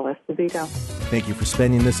Cheryl Esposito. Thank you for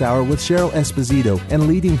spending this hour with Cheryl Esposito and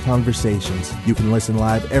Leading Conversations. You can listen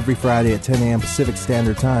live every Friday at 10 a.m. Pacific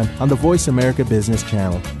Standard Time on the Voice America Business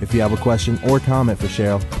Channel. If you have a question or comment for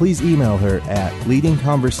Cheryl, please email her at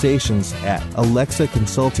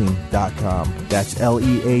leadingconversations@alexaconsulting.com. That's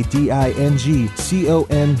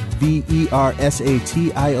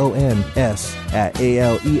LeadingConversations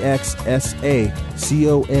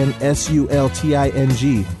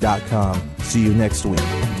 @ALEXSACONSULTING.com. See you next week.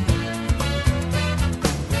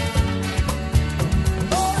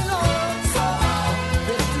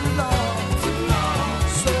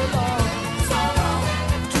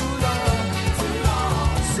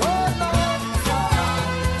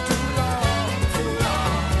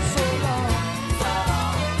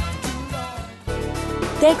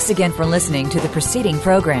 Thanks again for listening to the preceding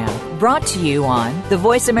program, brought to you on the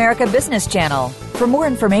Voice America Business Channel. For more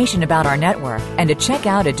information about our network and to check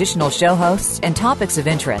out additional show hosts and topics of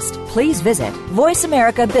interest, please visit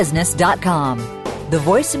voiceamericabusiness.com. The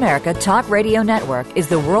Voice America Talk Radio Network is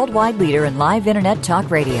the worldwide leader in live Internet talk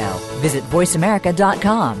radio. Visit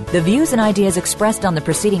voiceamerica.com. The views and ideas expressed on the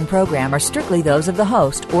preceding program are strictly those of the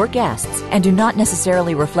host or guests and do not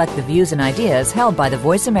necessarily reflect the views and ideas held by the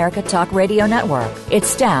Voice America Talk Radio Network, its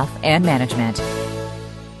staff, and management.